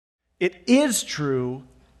It is true.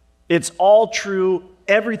 It's all true,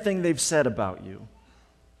 everything they've said about you.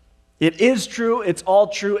 It is true. It's all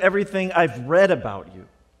true, everything I've read about you.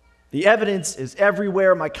 The evidence is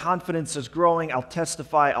everywhere. My confidence is growing. I'll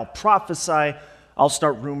testify. I'll prophesy. I'll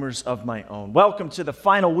start rumors of my own. Welcome to the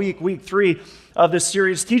final week 3 of this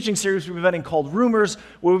teaching series we've been in called Rumors,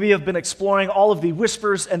 where we have been exploring all of the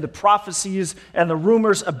whispers and the prophecies and the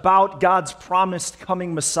rumors about God's promised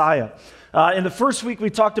coming Messiah. In the first week, we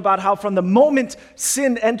talked about how from the moment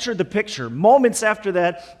sin entered the picture, moments after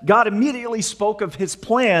that, God immediately spoke of his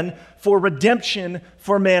plan for redemption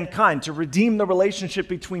for mankind, to redeem the relationship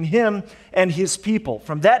between him and his people.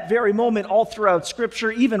 From that very moment, all throughout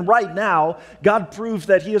Scripture, even right now, God proves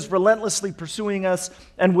that he is relentlessly pursuing us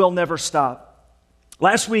and will never stop.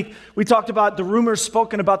 Last week, we talked about the rumors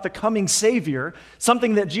spoken about the coming Savior,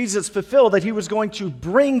 something that Jesus fulfilled, that he was going to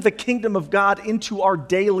bring the kingdom of God into our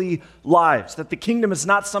daily lives, that the kingdom is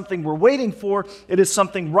not something we're waiting for, it is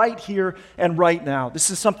something right here and right now. This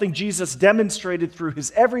is something Jesus demonstrated through his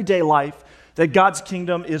everyday life, that God's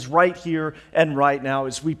kingdom is right here and right now.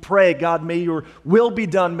 As we pray, God, may your will be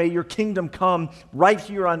done, may your kingdom come right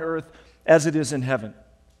here on earth as it is in heaven.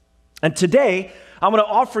 And today, I'm going to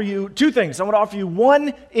offer you two things. I'm going to offer you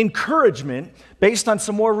one encouragement based on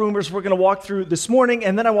some more rumors we're going to walk through this morning,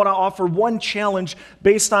 and then I want to offer one challenge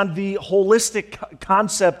based on the holistic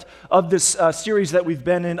concept of this series that we've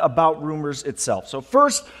been in about rumors itself. So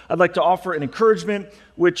first, I'd like to offer an encouragement,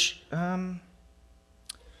 which, hang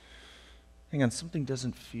on, something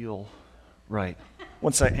doesn't feel right.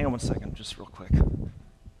 Hang on one second, just real quick.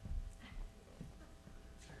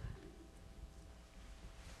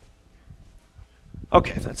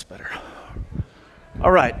 Okay, that's better.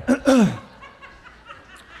 All right.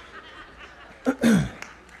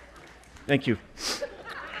 Thank you.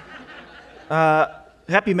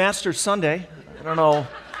 Happy Masters Sunday. I don't know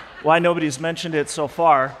why nobody's mentioned it so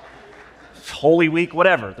far. Holy Week,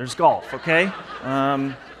 whatever. There's golf, okay?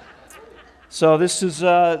 So this is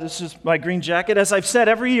my green jacket. As I've said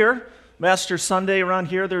every year, Masters Sunday around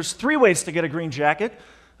here, there's 3 ways to get a green jacket.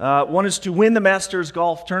 One is to win the Masters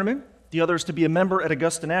golf tournament. The other is to be a member at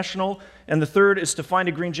Augusta National, and the third is to find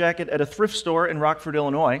a green jacket at a thrift store in Rockford,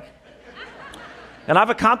 Illinois. And I've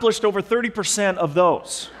accomplished over 30% of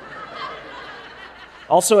those.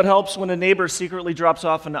 Also, it helps when a neighbor secretly drops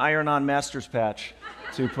off an iron-on Masters patch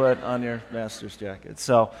to put on your Masters jacket.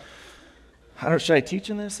 So, I don't know, should I teach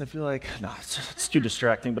in this? I feel like, no, it's too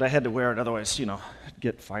distracting, but I had to wear it, otherwise, I'd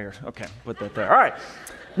get fired. Okay, put that there. All right.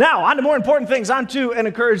 Now, on to more important things, on to an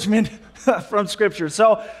encouragement from Scripture.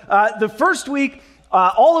 So, the first week,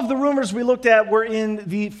 all of the rumors we looked at were in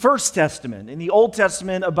the First Testament, in the Old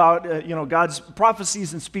Testament about, God's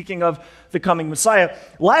prophecies and speaking of the coming Messiah.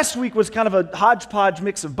 Last week was kind of a hodgepodge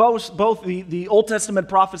mix of both the Old Testament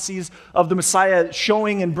prophecies of the Messiah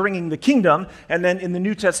showing and bringing the kingdom, and then in the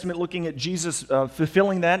New Testament looking at Jesus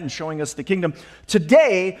fulfilling that and showing us the kingdom.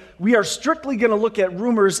 Today, we are strictly going to look at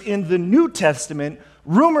rumors in the New Testament,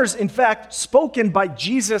 rumors, in fact, spoken by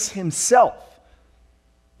Jesus himself.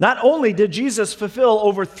 Not only did Jesus fulfill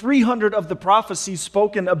over 300 of the prophecies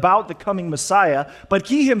spoken about the coming Messiah, but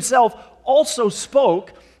he himself also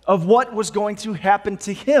spoke of what was going to happen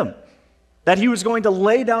to him, that he was going to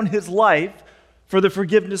lay down his life for the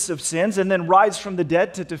forgiveness of sins and then rise from the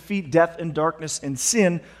dead to defeat death and darkness and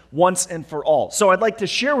sin once and for all. So I'd like to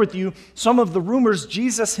share with you some of the rumors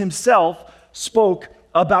Jesus himself spoke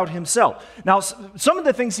about himself. Now, some of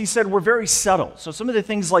the things he said were very subtle. So some of the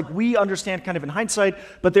things like we understand kind of in hindsight,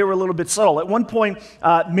 but they were a little bit subtle. At one point,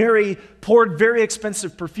 Mary poured very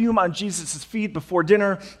expensive perfume on Jesus' feet before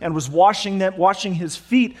dinner and was washing his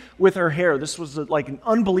feet with her hair. This was like an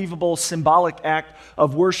unbelievable symbolic act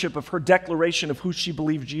of worship, of her declaration of who she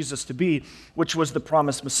believed Jesus to be, which was the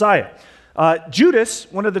promised Messiah.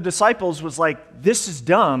 Judas, one of the disciples, was like, "This is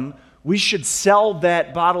dumb. We should sell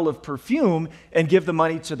that bottle of perfume and give the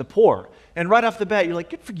money to the poor." And right off the bat, you're like,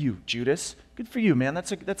 good for you, Judas. Good for you, man.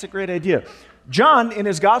 That's a great idea. John, in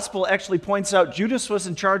his gospel, actually points out Judas was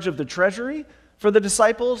in charge of the treasury for the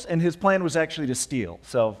disciples, and his plan was actually to steal.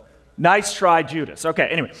 So, nice try, Judas. Okay,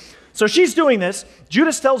 anyway. So she's doing this.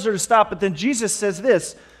 Judas tells her to stop, but then Jesus says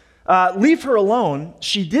this, "Leave her alone.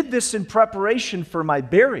 She did this in preparation for my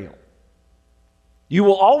burial. You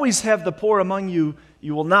will always have the poor among you.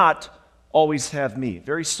 You will not always have me.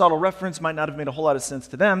 Very subtle reference, might not have made a whole lot of sense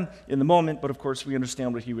to them in the moment, but of course we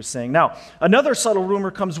understand what he was saying. Now, another subtle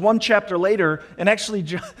rumor comes one chapter later, and actually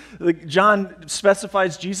John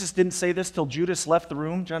specifies Jesus didn't say this till Judas left the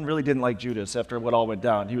room. John really didn't like Judas after what all went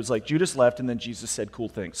down. He was like, Judas left, and then Jesus said cool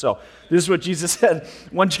things. So this is what Jesus said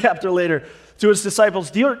one chapter later to his disciples,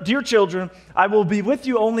 Dear children, I will be with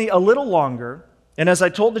you only a little longer, and as I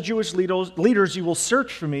told the Jewish leaders, you will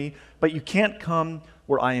search for me, but you can't come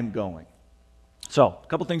where I am going. So, a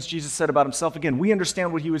couple things Jesus said about himself. Again, we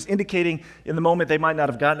understand what he was indicating in the moment. They might not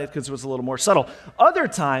have gotten it because it was a little more subtle. Other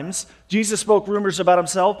times, Jesus spoke rumors about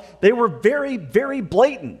himself. They were very, very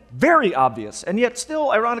blatant, very obvious. And yet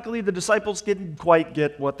still, ironically, the disciples didn't quite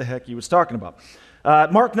get what the heck he was talking about.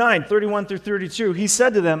 Mark 9, 31 through 32, he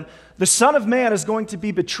said to them, the Son of Man is going to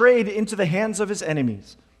be betrayed into the hands of his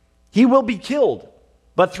enemies. He will be killed,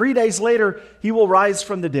 but 3 days later, he will rise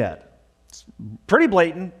from the dead. It's pretty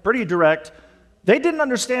blatant, pretty direct. They didn't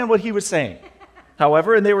understand what he was saying,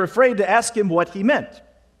 however, and they were afraid to ask him what he meant.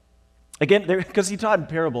 Again, because he taught in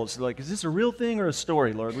parables. They're like, is this a real thing or a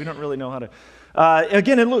story, Lord? We don't really know how to.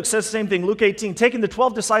 Again, in Luke, says the same thing. Luke 18, taking the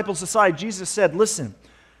 12 disciples aside, Jesus said, listen,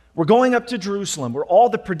 we're going up to Jerusalem, where all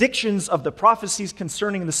the predictions of the prophecies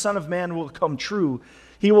concerning the Son of Man will come true.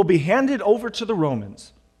 He will be handed over to the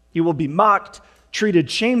Romans. He will be mocked,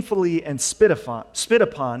 treated shamefully, and spit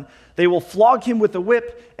upon. They will flog him with a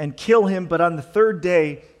whip and kill him, but on the third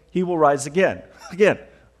day, he will rise again. Again,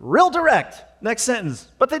 real direct. Next sentence.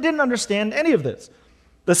 But they didn't understand any of this.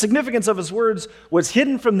 The significance of his words was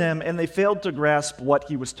hidden from them, and they failed to grasp what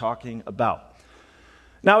he was talking about.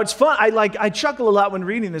 Now, it's fun. I chuckle a lot when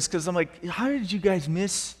reading this because I'm like, how did you guys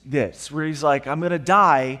miss this? Where he's like, I'm going to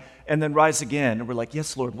die and then rise again. And we're like,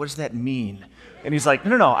 yes, Lord, what does that mean? And he's like,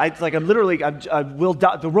 no. I will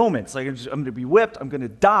die. The Romans, I'm going to be whipped. I'm going to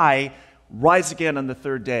die, rise again on the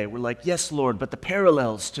third day. We're like, yes, Lord, but the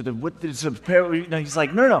parallels to he's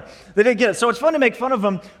like, no. They didn't get it. So it's fun to make fun of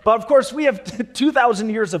him. But of course, we have 2,000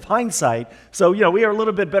 years of hindsight. So, we are a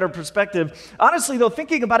little bit better perspective. Honestly, though,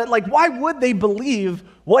 thinking about it, why would they believe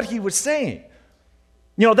what he was saying?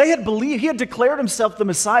 They had believed, he had declared himself the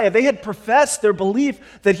Messiah. They had professed their belief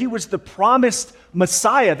that he was the promised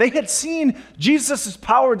Messiah. They had seen Jesus'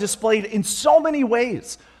 power displayed in so many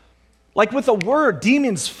ways. Like with a word,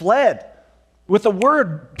 demons fled. With a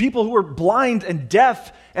word, people who were blind and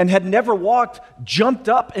deaf and had never walked jumped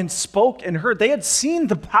up and spoke and heard. They had seen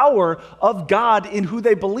the power of God in who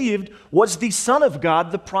they believed was the Son of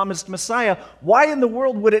God, the promised Messiah. Why in the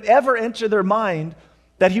world would it ever enter their mind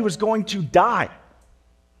that he was going to die?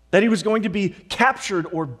 That he was going to be captured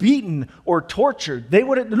or beaten or tortured?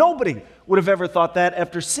 Nobody would have ever thought that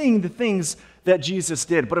after seeing the things that Jesus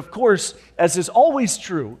did. But of course, as is always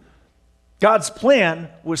true, God's plan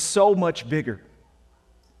was so much bigger.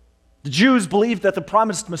 The Jews believed that the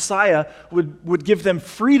promised Messiah would give them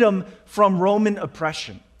freedom from Roman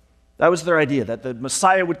oppression. That was their idea, that the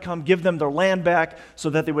Messiah would come, give them their land back so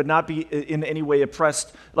that they would not be in any way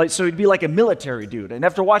oppressed. So he'd be like a military dude. And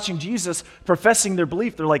after watching Jesus professing their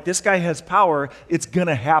belief, they're like, this guy has power, it's going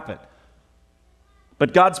to happen.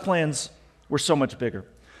 But God's plans were so much bigger.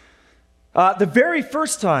 The very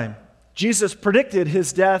first time Jesus predicted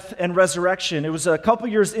his death and resurrection, it was a couple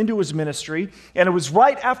years into his ministry, and it was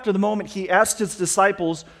right after the moment he asked his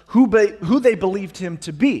disciples who they believed him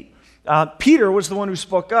to be. Peter was the one who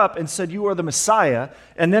spoke up and said, you are the Messiah.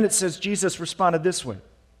 And then it says Jesus responded this way.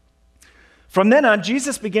 From then on,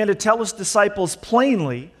 Jesus began to tell his disciples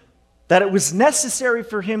plainly that it was necessary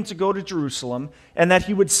for him to go to Jerusalem and that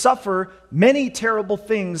he would suffer many terrible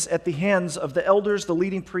things at the hands of the elders, the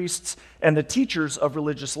leading priests, and the teachers of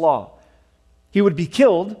religious law. He would be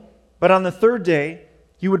killed, but on the third day,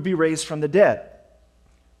 he would be raised from the dead.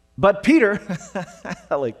 But Peter,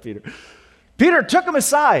 I like Peter. Peter took him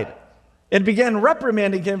aside and began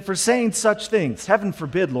reprimanding him for saying such things. Heaven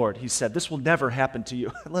forbid, Lord, he said, this will never happen to you.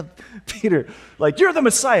 I love Peter. You're the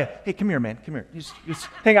Messiah. Hey, come here, man. Come here. Just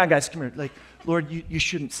hang on, guys. Come here. Lord, you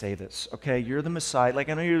shouldn't say this, okay? You're the Messiah. I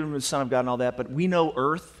know you're the Son of God and all that, but we know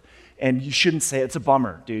earth, and you shouldn't say it. It's a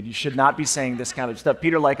bummer, dude. You should not be saying this kind of stuff.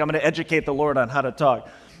 Peter, I'm going to educate the Lord on how to talk.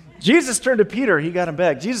 Jesus turned to Peter. He got him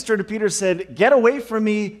back. Jesus turned to Peter and said, get away from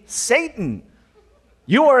me, Satan.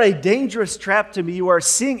 You are a dangerous trap to me. You are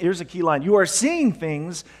seeing, here's a key line, you are seeing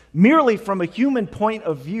things merely from a human point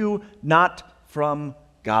of view, not from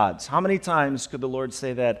God's. How many times could the Lord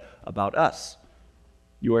say that about us?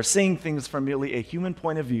 You are seeing things from merely a human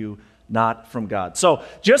point of view, not from God. So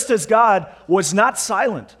just as God was not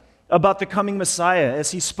silent about the coming Messiah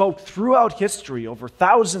as he spoke throughout history over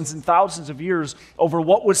thousands and thousands of years over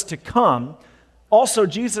what was to come, also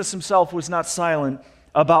Jesus himself was not silent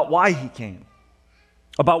about why he came,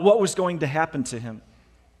 about what was going to happen to him,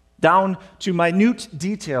 down to minute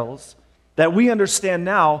details that we understand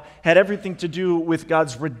now had everything to do with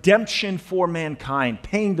God's redemption for mankind,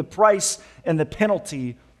 paying the price and the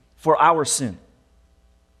penalty for our sin.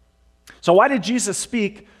 So why did Jesus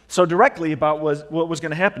speak so directly about what was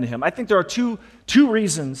going to happen to him? I think there are two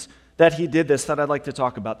reasons that he did this that I'd like to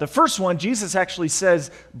talk about. The first one, Jesus actually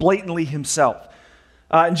says blatantly himself.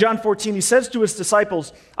 In John 14, he says to his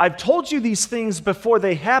disciples, "I've told you these things before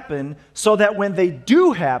they happen, so that when they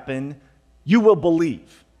do happen, you will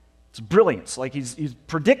believe." It's brilliant. It's like he's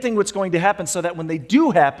predicting what's going to happen so that when they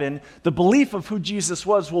do happen, the belief of who Jesus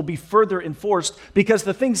was will be further enforced, because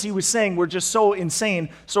the things he was saying were just so insane,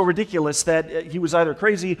 so ridiculous that he was either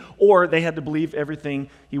crazy or they had to believe everything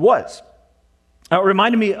he was. It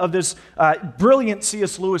reminded me of this brilliant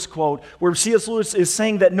C.S. Lewis quote where C.S. Lewis is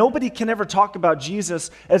saying that nobody can ever talk about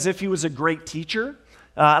Jesus as if he was a great teacher.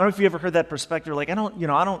 I don't know if you ever heard that perspective. Like, I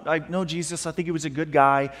know Jesus. I think he was a good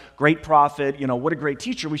guy, great prophet. What a great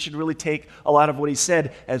teacher. We should really take a lot of what he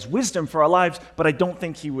said as wisdom for our lives. But I don't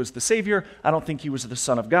think he was the Savior. I don't think he was the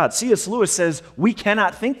Son of God. C.S. Lewis says we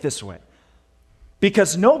cannot think this way,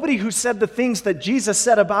 because nobody who said the things that Jesus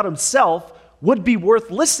said about himself would be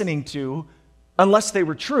worth listening to unless they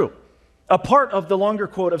were true. A part of the longer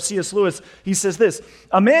quote of C.S. Lewis, he says this: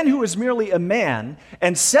 "A man who is merely a man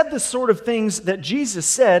and said the sort of things that Jesus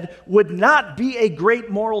said would not be a great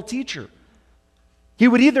moral teacher. He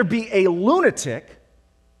would either be a lunatic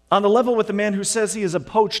on the level with the man who says he is a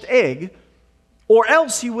poached egg, or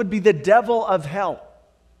else he would be the devil of hell.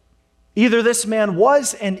 Either this man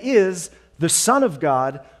was and is the Son of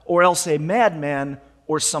God, or else a madman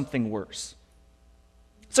or something worse."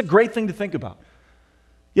 It's a great thing to think about.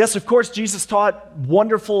 Yes, of course, Jesus taught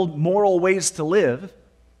wonderful moral ways to live,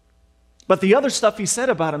 but the other stuff he said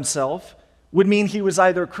about himself would mean he was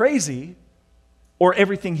either crazy or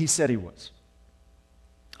everything he said he was.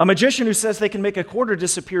 A magician who says they can make a quarter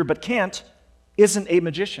disappear but can't isn't a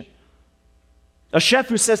magician. A chef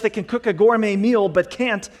who says they can cook a gourmet meal but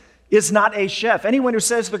can't is not a chef. Anyone who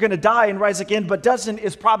says they're going to die and rise again but doesn't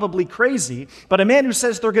is probably crazy. But a man who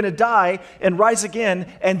says they're going to die and rise again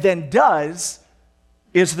and then does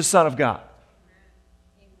is the Son of God.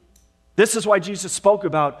 This is why Jesus spoke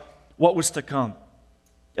about what was to come.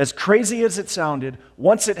 As crazy as it sounded,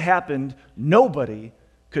 once it happened, nobody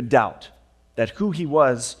could doubt that who he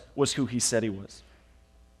was who he said he was.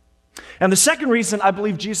 And the second reason I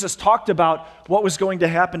believe Jesus talked about what was going to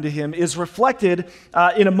happen to him is reflected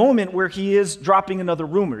in a moment where he is dropping another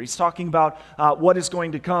rumor. He's talking about what is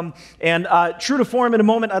going to come. And true to form, in a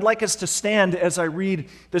moment, I'd like us to stand as I read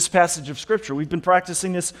this passage of Scripture. We've been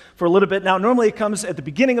practicing this for a little bit now. Normally it comes at the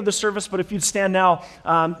beginning of the service, but if you'd stand now,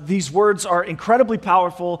 these words are incredibly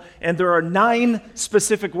powerful, and there are 9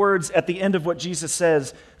 specific words at the end of what Jesus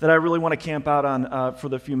says that I really want to camp out on for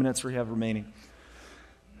the few minutes we have remaining.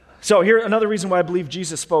 So here, another reason why I believe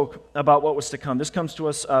Jesus spoke about what was to come. This comes to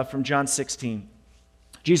us from John 16.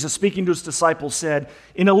 Jesus, speaking to his disciples, said,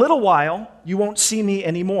 "In a little while, you won't see me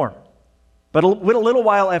anymore. But a little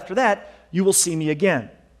while after that, you will see me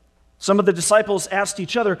again." Some of the disciples asked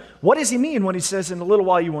each other, "What does he mean when he says, 'In a little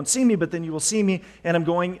while you won't see me, but then you will see me, and I'm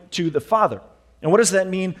going to the Father'? And what does that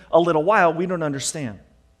mean, a little while? We don't understand."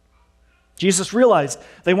 Jesus realized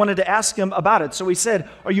they wanted to ask him about it. So he said,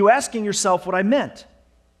 "Are you asking yourself what I meant?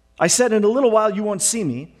 I said, in a little while you won't see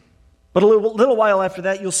me, but a little while after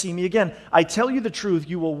that you'll see me again. I tell you the truth,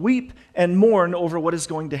 you will weep and mourn over what is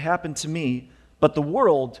going to happen to me, but the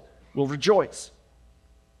world will rejoice.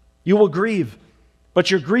 You will grieve,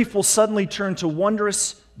 but your grief will suddenly turn to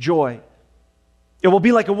wondrous joy. It will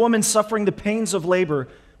be like a woman suffering the pains of labor.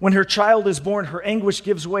 When her child is born, her anguish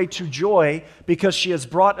gives way to joy because she has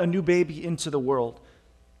brought a new baby into the world.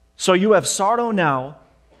 So you have sorrow now,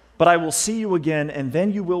 but I will see you again, and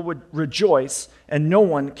then you will rejoice, and no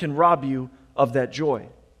one can rob you of that joy.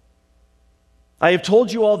 I have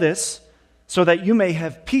told you all this so that you may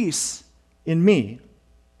have peace in me.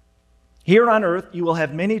 Here on earth you will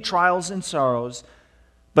have many trials and sorrows,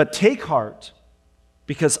 but take heart,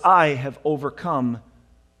 because I have overcome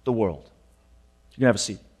the world." You can have a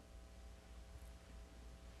seat.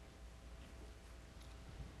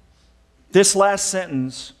 This last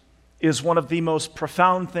sentence is one of the most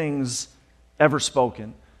profound things ever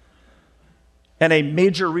spoken, and a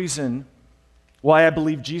major reason why I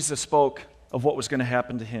believe Jesus spoke of what was going to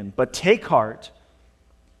happen to him. But take heart,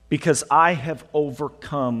 because I have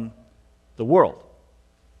overcome the world.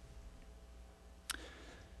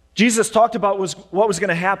 Jesus talked about what was going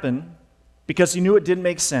to happen because he knew it didn't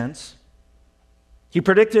make sense. He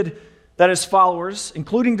predicted that his followers,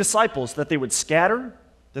 including disciples, that they would scatter,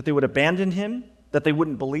 that they would abandon him, that they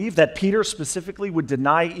wouldn't believe, that Peter specifically would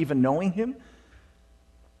deny even knowing him.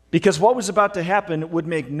 Because what was about to happen would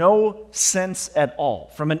make no sense at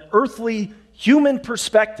all. From an earthly, human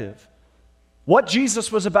perspective, what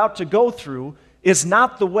Jesus was about to go through is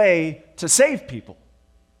not the way to save people.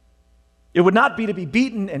 It would not be to be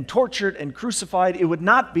beaten and tortured and crucified. It would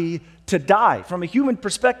not be to die. From a human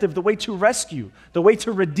perspective, the way to rescue, the way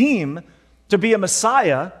to redeem, to be a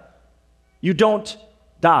Messiah, you don't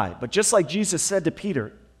die. But just like Jesus said to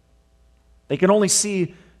Peter, they can only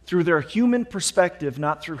see through their human perspective,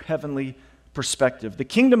 not through heavenly perspective. The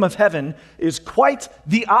kingdom of heaven is quite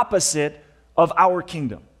the opposite of our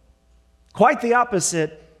kingdom. Quite the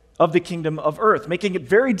opposite of the kingdom of earth, making it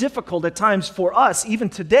very difficult at times for us, even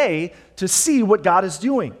today, to see what God is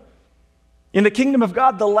doing. In the kingdom of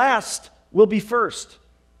God, the last will be first.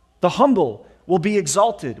 The humble will be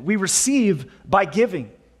exalted. We receive by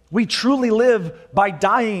giving. We truly live by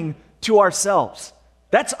dying to ourselves.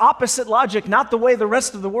 That's opposite logic, not the way the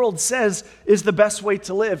rest of the world says is the best way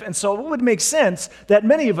to live. And so it would make sense that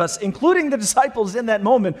many of us, including the disciples in that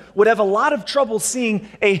moment, would have a lot of trouble seeing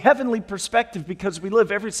a heavenly perspective because we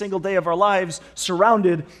live every single day of our lives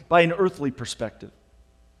surrounded by an earthly perspective.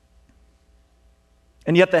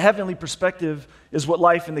 And yet the heavenly perspective is what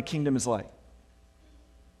life in the kingdom is like.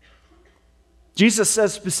 Jesus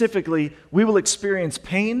says specifically, we will experience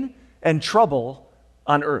pain and trouble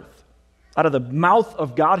on earth. Out of the mouth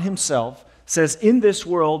of God himself says, in this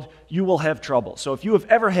world you will have trouble. So if you have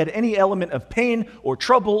ever had any element of pain or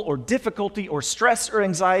trouble or difficulty or stress or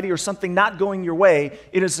anxiety or something not going your way,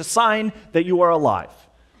 it is a sign that you are alive.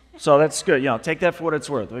 So that's good. Take that for what it's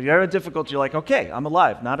worth. If you have a difficulty, you're like, okay, I'm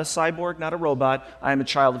alive. Not a cyborg, not a robot. I am a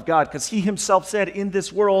child of God. Because he himself said, in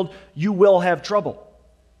this world you will have trouble.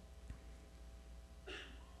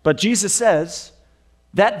 But Jesus says,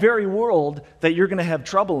 that very world that you're going to have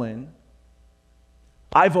trouble in,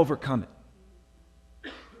 I've overcome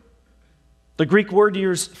it. The Greek word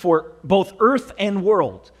used for both earth and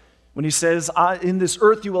world, when he says, in this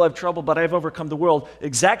earth you will have trouble, but I've overcome the world,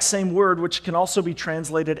 exact same word, which can also be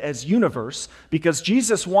translated as universe, because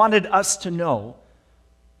Jesus wanted us to know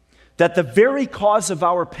that the very cause of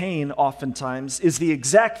our pain oftentimes is the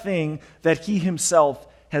exact thing that he himself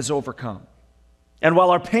has overcome. And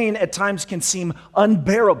while our pain at times can seem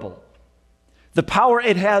unbearable, the power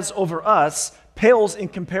it has over us pales in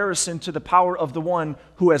comparison to the power of the one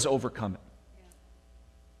who has overcome it.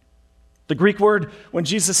 The Greek word, when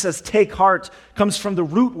Jesus says take heart, comes from the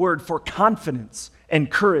root word for confidence and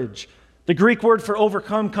courage. The Greek word for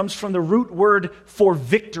overcome comes from the root word for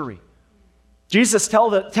victory. Jesus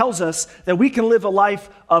tells us that we can live a life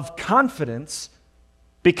of confidence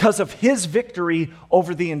because of his victory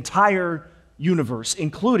over the entire universe,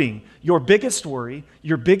 including your biggest worry,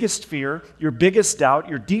 your biggest fear, your biggest doubt,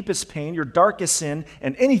 your deepest pain, your darkest sin,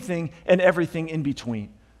 and anything and everything in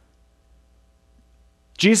between.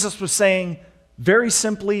 Jesus was saying very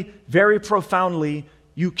simply, very profoundly,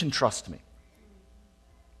 you can trust me.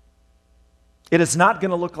 It is not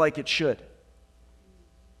going to look like it should.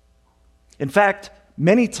 In fact,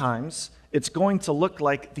 many times it's going to look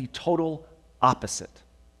like the total opposite.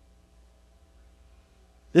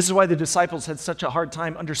 This is why the disciples had such a hard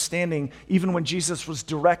time understanding, even when Jesus was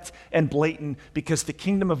direct and blatant, because the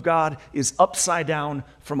kingdom of God is upside down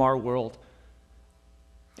from our world.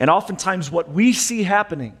 And oftentimes what we see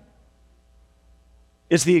happening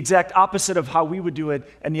is the exact opposite of how we would do it,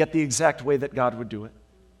 and yet the exact way that God would do it.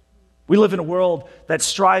 We live in a world that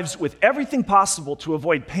strives with everything possible to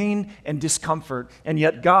avoid pain and discomfort, and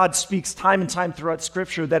yet God speaks time and time throughout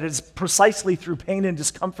Scripture that it is precisely through pain and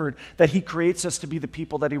discomfort that he creates us to be the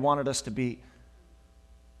people that he wanted us to be.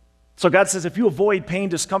 So God says, if you avoid pain,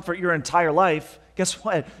 discomfort your entire life, guess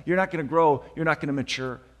what? You're not going to grow. You're not going to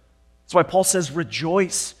mature. That's why Paul says,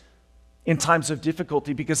 rejoice in times of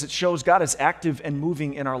difficulty, because it shows God is active and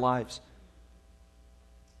moving in our lives.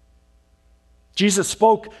 Jesus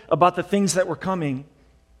spoke about the things that were coming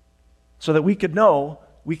so that we could know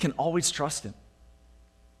we can always trust him,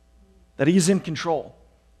 that he is in control,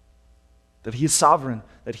 that he is sovereign,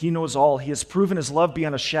 that he knows all. He has proven his love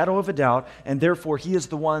beyond a shadow of a doubt, and therefore he is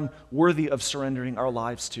the one worthy of surrendering our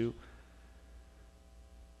lives to.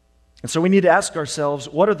 And so we need to ask ourselves,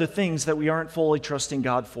 what are the things that we aren't fully trusting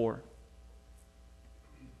God for?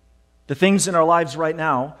 The things in our lives right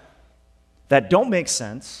now that don't make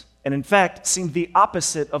sense, and in fact, seem the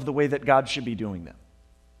opposite of the way that God should be doing them.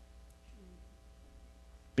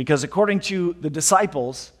 Because according to the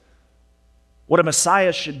disciples, what a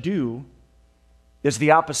Messiah should do is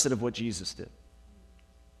the opposite of what Jesus did.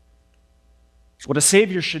 What a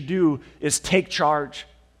Savior should do is take charge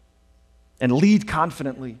and lead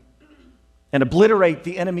confidently and obliterate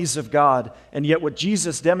the enemies of God. And yet what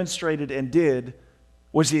Jesus demonstrated and did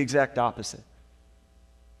was the exact opposite.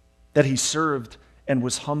 That he served and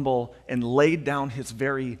was humble and laid down his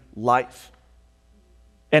very life.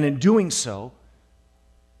 And in doing so,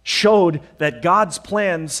 showed that God's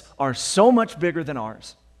plans are so much bigger than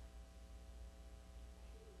ours.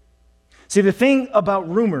 See, the thing about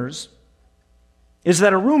rumors is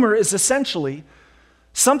that a rumor is essentially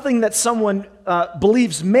something that someone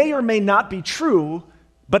believes may or may not be true,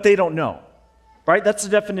 but they don't know, right? That's the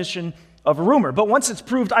definition of a rumor. But once it's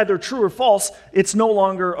proved either true or false, it's no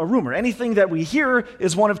longer a rumor. Anything that we hear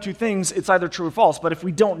is one of two things. It's either true or false. But if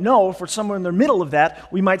we don't know, if we're somewhere in the middle of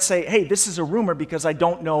that, we might say, hey, this is a rumor because I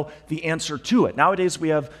don't know the answer to it. Nowadays, we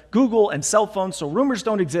have Google and cell phones, so rumors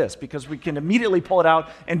don't exist because we can immediately pull it out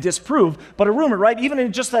and disprove. But a rumor, right, even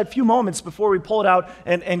in just that few moments before we pull it out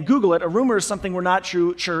and Google it, a rumor is something we're not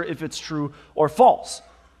sure if it's true or false.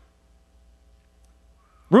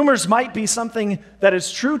 Rumors might be something that is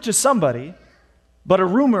true to somebody, but a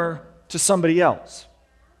rumor to somebody else.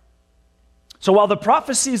 So while the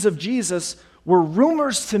prophecies of Jesus were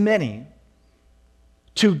rumors to many,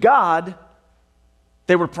 to God,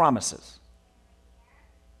 they were promises.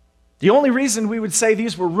 The only reason we would say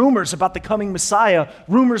these were rumors about the coming Messiah,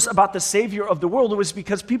 rumors about the Savior of the world, was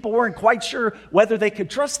because people weren't quite sure whether they could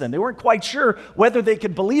trust them. They weren't quite sure whether they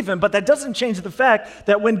could believe him, but that doesn't change the fact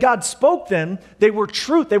that when God spoke them, they were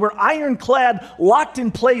truth. They were ironclad, locked in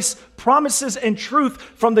place promises and truth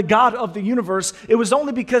from the God of the universe. It was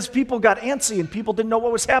only because people got antsy and people didn't know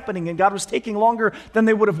what was happening and God was taking longer than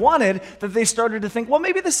they would have wanted that they started to think, well,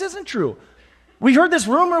 maybe this isn't true. We heard this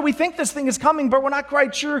rumor, we think this thing is coming, but we're not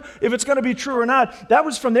quite sure if it's going to be true or not. That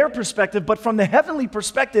was from their perspective, but from the heavenly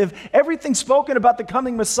perspective, everything spoken about the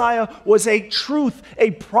coming Messiah was a truth, a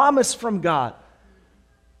promise from God.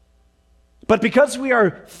 But because we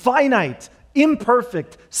are finite,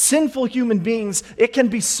 imperfect, sinful human beings, it can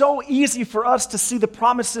be so easy for us to see the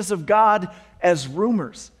promises of God as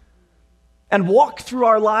rumors and walk through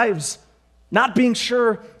our lives not being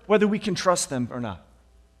sure whether we can trust them or not.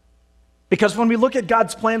 Because when we look at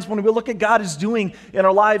God's plans, when we look at God is doing in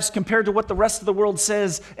our lives compared to what the rest of the world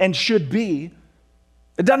says and should be,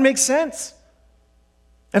 it doesn't make sense.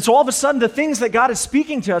 And so all of a sudden, the things that God is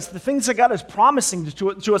speaking to us, the things that God is promising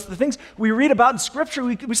to us, the things we read about in Scripture,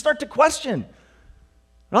 we start to question.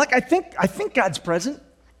 We're like, I think God's present.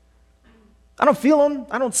 I don't feel him.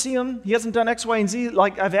 I don't see him. He hasn't done X, Y, and Z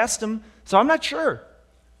like I've asked him, so I'm not sure.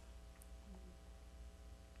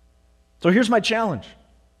 So here's my challenge.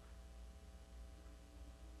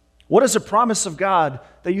 What is a promise of God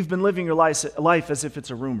that you've been living your life as if it's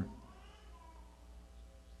a rumor?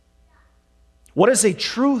 What is a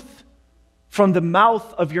truth from the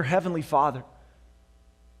mouth of your heavenly Father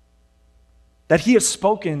that he has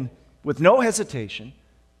spoken with no hesitation,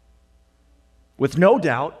 with no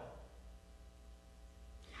doubt,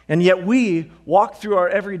 and yet we walk through our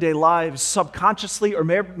everyday lives subconsciously or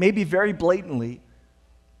maybe very blatantly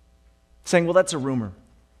saying, well, that's a rumor.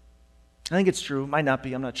 I think it's true. Might not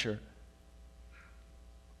be. I'm not sure.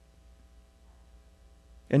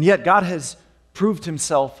 And yet God has proved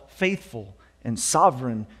himself faithful and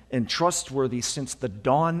sovereign and trustworthy since the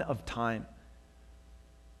dawn of time.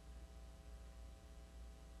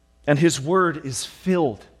 And his word is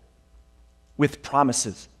filled with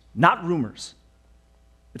promises, not rumors.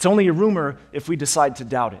 It's only a rumor if we decide to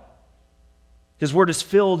doubt it. His word is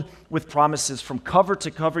filled with promises from cover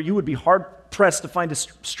to cover. You would be hard-pressed to find a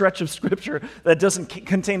stretch of Scripture that doesn't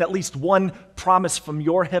contain at least one promise from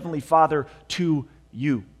your heavenly Father to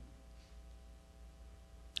you.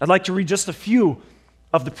 I'd like to read just a few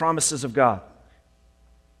of the promises of God.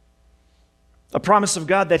 A promise of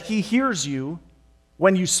God that he hears you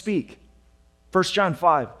when you speak. 1 John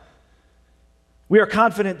 5. We are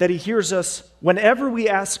confident that he hears us whenever we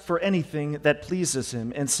ask for anything that pleases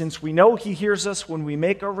him. And since we know he hears us when we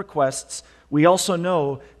make our requests, we also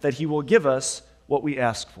know that he will give us what we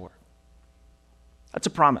ask for. That's a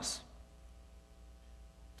promise.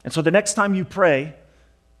 And so the next time you pray,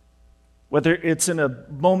 whether it's in a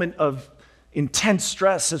moment of intense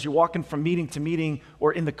stress as you're walking from meeting to meeting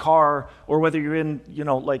or in the car, or whether you're in,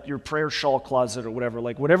 like your prayer shawl closet or whatever,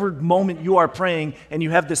 like whatever moment you are praying and you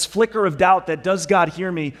have this flicker of doubt that does God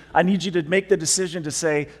hear me, I need you to make the decision to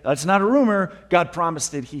say, it's not a rumor, God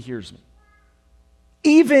promised it, he hears me.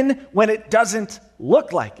 Even when it doesn't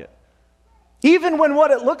look like it. Even when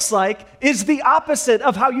what it looks like is the opposite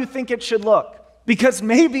of how you think it should look. Because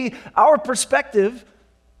maybe our perspective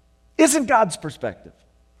isn't God's perspective.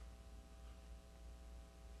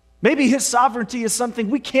 Maybe his sovereignty is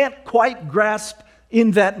something we can't quite grasp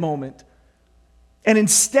in that moment. And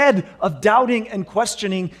instead of doubting and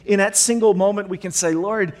questioning in that single moment, we can say,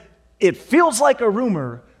 Lord, it feels like a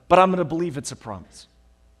rumor, but I'm going to believe it's a promise.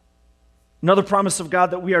 Another promise of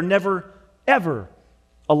God that we are never, ever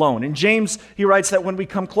alone. In James, he writes that when we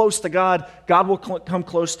come close to God, God will come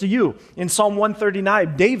close to you. In Psalm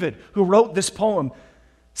 139, David, who wrote this poem,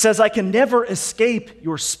 says, I can never escape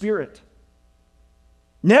your spirit.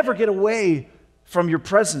 Never get away from your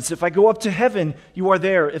presence. If I go up to heaven, you are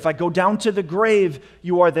there. If I go down to the grave,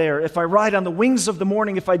 you are there. If I ride on the wings of the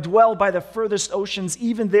morning, if I dwell by the furthest oceans,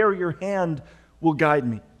 even there your hand will guide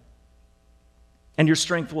me, and your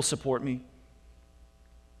strength will support me.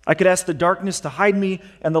 I could ask the darkness to hide me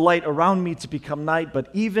and the light around me to become night, but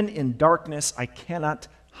even in darkness, I cannot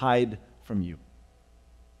hide from you.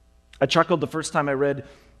 I chuckled the first time I read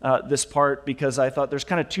this part because I thought there's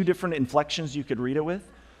kind of two different inflections you could read it with.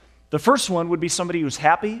 The first one would be somebody who's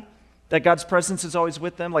happy that God's presence is always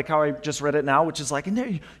with them, like how I just read it now, which is like, and there,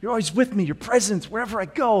 you're always with me, your presence, wherever I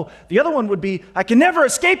go. The other one would be, I can never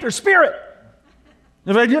escape your spirit.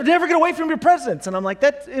 You never get away from your presence. And I'm like,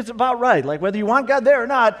 that is about right. Like, whether you want God there or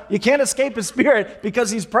not, you can't escape his spirit because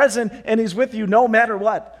he's present and he's with you no matter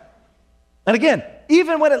what. And again,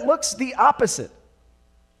 even when it looks the opposite.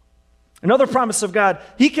 Another promise of God,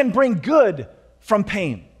 he can bring good from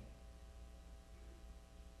pain.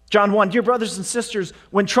 John 1, dear brothers and sisters,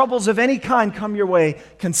 when troubles of any kind come your way,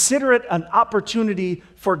 consider it an opportunity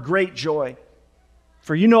for great joy.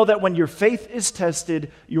 For you know that when your faith is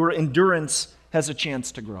tested, your endurance has a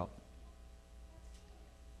chance to grow.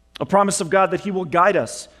 A promise of God that he will guide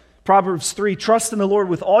us. Proverbs 3, trust in the Lord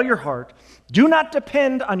with all your heart. Do not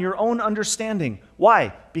depend on your own understanding.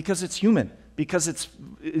 Why? Because it's human. Because it's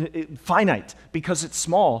finite. Because it's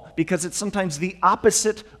small. Because it's sometimes the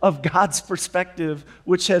opposite of God's perspective,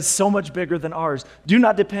 which is so much bigger than ours. Do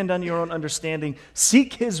not depend on your own understanding.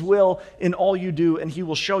 Seek his will in all you do, and he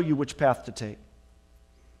will show you which path to take.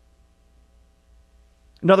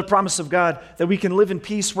 Another promise of God that we can live in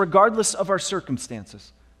peace regardless of our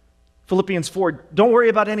circumstances. Philippians 4, don't worry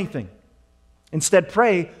about anything. Instead,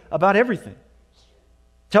 pray about everything.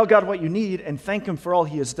 Tell God what you need and thank him for all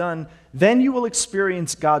he has done. Then you will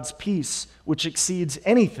experience God's peace, which exceeds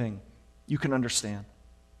anything you can understand.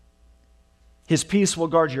 His peace will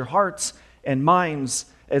guard your hearts and minds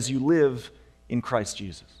as you live in Christ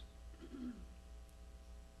Jesus.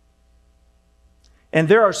 And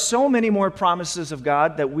there are so many more promises of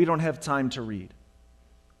God that we don't have time to read.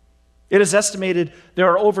 It is estimated there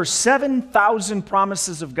are over 7,000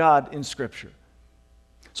 promises of God in Scripture.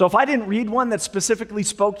 So if I didn't read one that specifically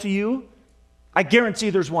spoke to you, I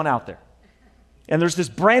guarantee there's one out there. And there's this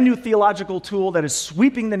brand new theological tool that is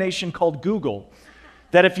sweeping the nation called Google,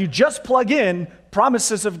 that if you just plug in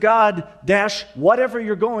promises of God dash whatever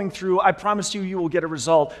you're going through, I promise you, you will get a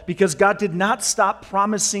result, because God did not stop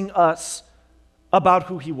promising us about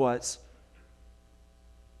who he was.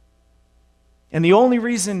 And the only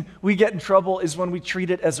reason we get in trouble is when we treat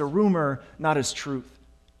it as a rumor, not as truth.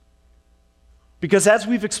 Because as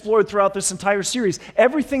we've explored throughout this entire series,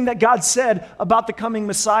 everything that God said about the coming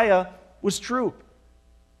Messiah was true.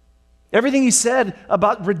 Everything he said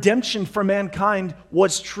about redemption for mankind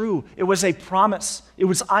was true. It was a promise. It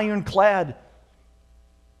was ironclad.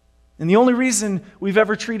 And the only reason we've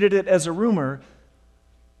ever treated it as a rumor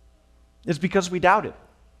is because we doubt it.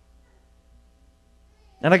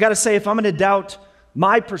 And I got to say, if I'm going to doubt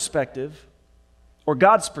my perspective or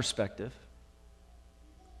God's perspective,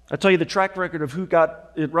 I tell you the track record of who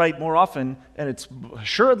got it right more often, and it's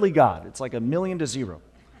assuredly God. It's like 1,000,000-0.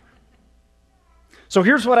 So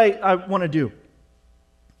here's what I want to do.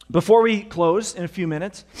 Before we close in a few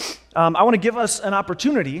minutes, I want to give us an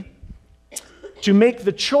opportunity to make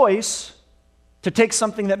the choice to take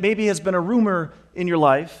something that maybe has been a rumor in your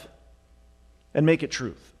life and make it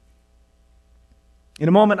truth. In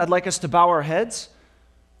a moment, I'd like us to bow our heads,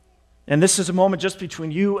 and this is a moment just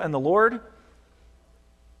between you and the Lord,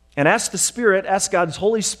 and ask the Spirit, ask God's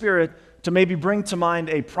Holy Spirit to maybe bring to mind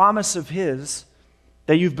a promise of his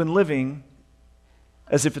that you've been living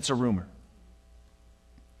as if it's a rumor.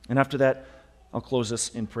 And after that, I'll close us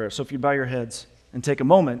in prayer. So if you bow your heads and take a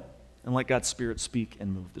moment and let God's Spirit speak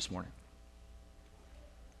and move this morning.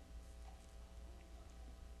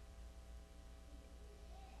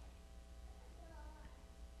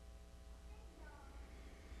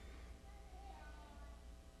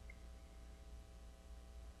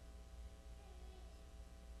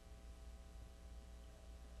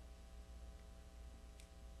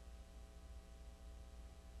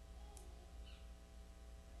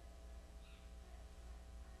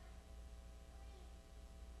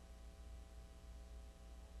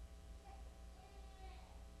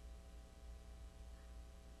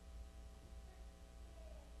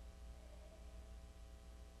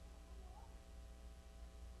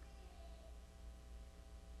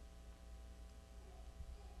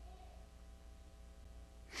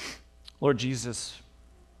 Lord Jesus,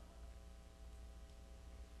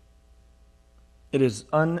 it is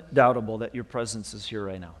undoubtable that your presence is here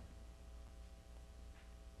right now.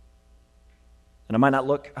 And it might not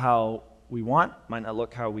look how we want, might not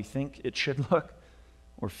look how we think it should look,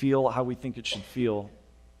 or feel how we think it should feel.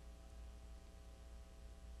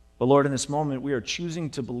 But Lord, in this moment, we are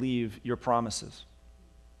choosing to believe your promises.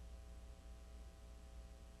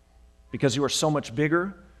 Because you are so much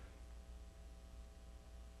bigger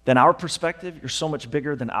than our perspective. You're so much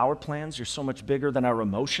bigger than our plans. You're so much bigger than our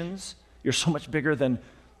emotions. You're so much bigger than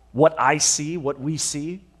what I see, what we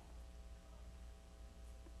see.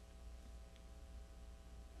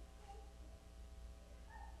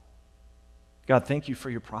 God, thank you for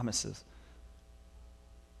your promises.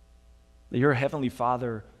 That you're a heavenly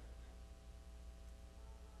Father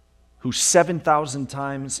who 7,000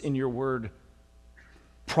 times in your word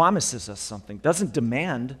promises us something, doesn't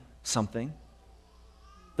demand something,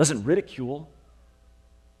 doesn't ridicule.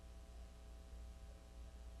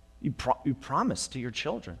 You promise to your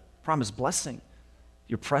children, promise blessing,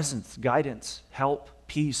 your presence, guidance, help,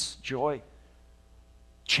 peace, joy,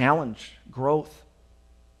 challenge, growth,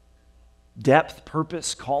 depth,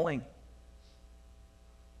 purpose, calling.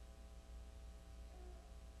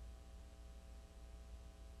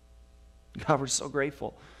 God, we're so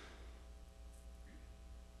grateful.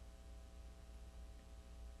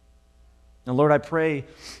 And Lord, I pray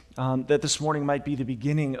that this morning might be the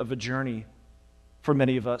beginning of a journey for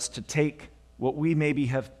many of us to take what we maybe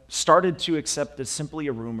have started to accept as simply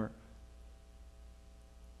a rumor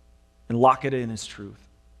and lock it in as truth.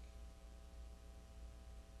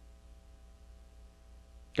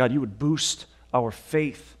 God, you would boost our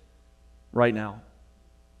faith right now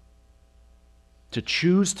to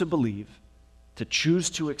choose to believe, to choose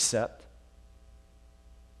to accept.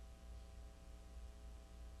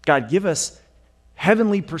 God, give us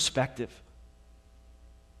heavenly perspective.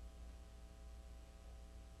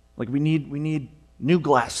 Like we need new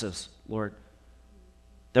glasses, Lord.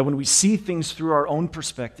 That when we see things through our own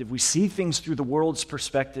perspective, we see things through the world's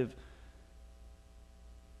perspective,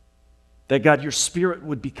 that God, your Spirit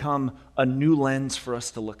would become a new lens for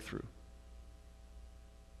us to look through.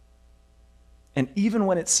 And even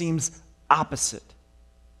when it seems opposite,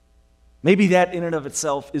 maybe that in and of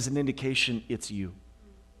itself is an indication it's you.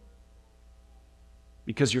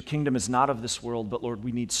 Because your kingdom is not of this world, but Lord,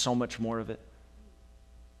 we need so much more of it.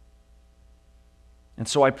 And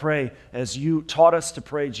so I pray, as you taught us to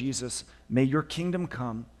pray, Jesus, may your kingdom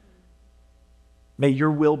come, may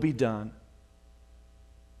your will be done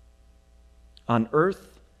on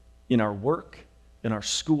earth, in our work, in our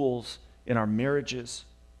schools, in our marriages,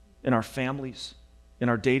 in our families, in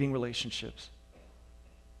our dating relationships,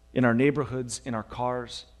 in our neighborhoods, in our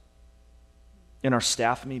cars, in our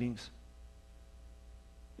staff meetings,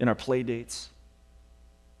 in our play dates.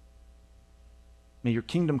 May your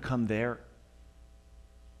kingdom come there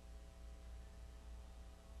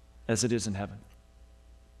as it is in heaven.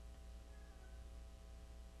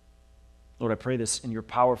 Lord, I pray this in your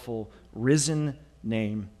powerful, risen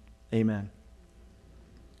name. Amen.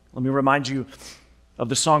 Let me remind you of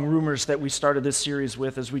the song Rumors that we started this series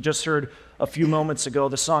with. As we just heard a few moments ago,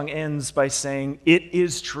 the song ends by saying, "It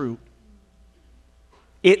is true."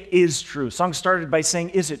 It is true. Song started by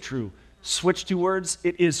saying, "Is it true?" Switch two words,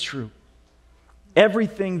 it is true.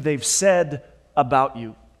 Everything they've said about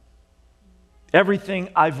you, everything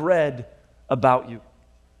I've read about you.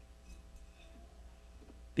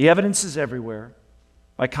 The evidence is everywhere.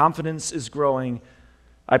 My confidence is growing.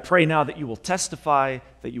 I pray now that you will testify,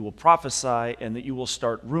 that you will prophesy, and that you will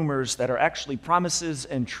start rumors that are actually promises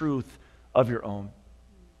and truth of your own.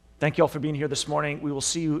 Thank you all for being here this morning. We will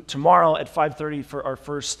see you tomorrow at 5:30 for our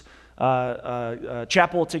first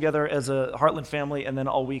chapel together as a Heartland family, and then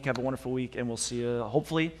all week. Have a wonderful week, and we'll see you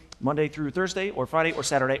hopefully Monday through Thursday or Friday or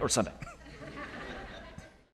Saturday or Sunday.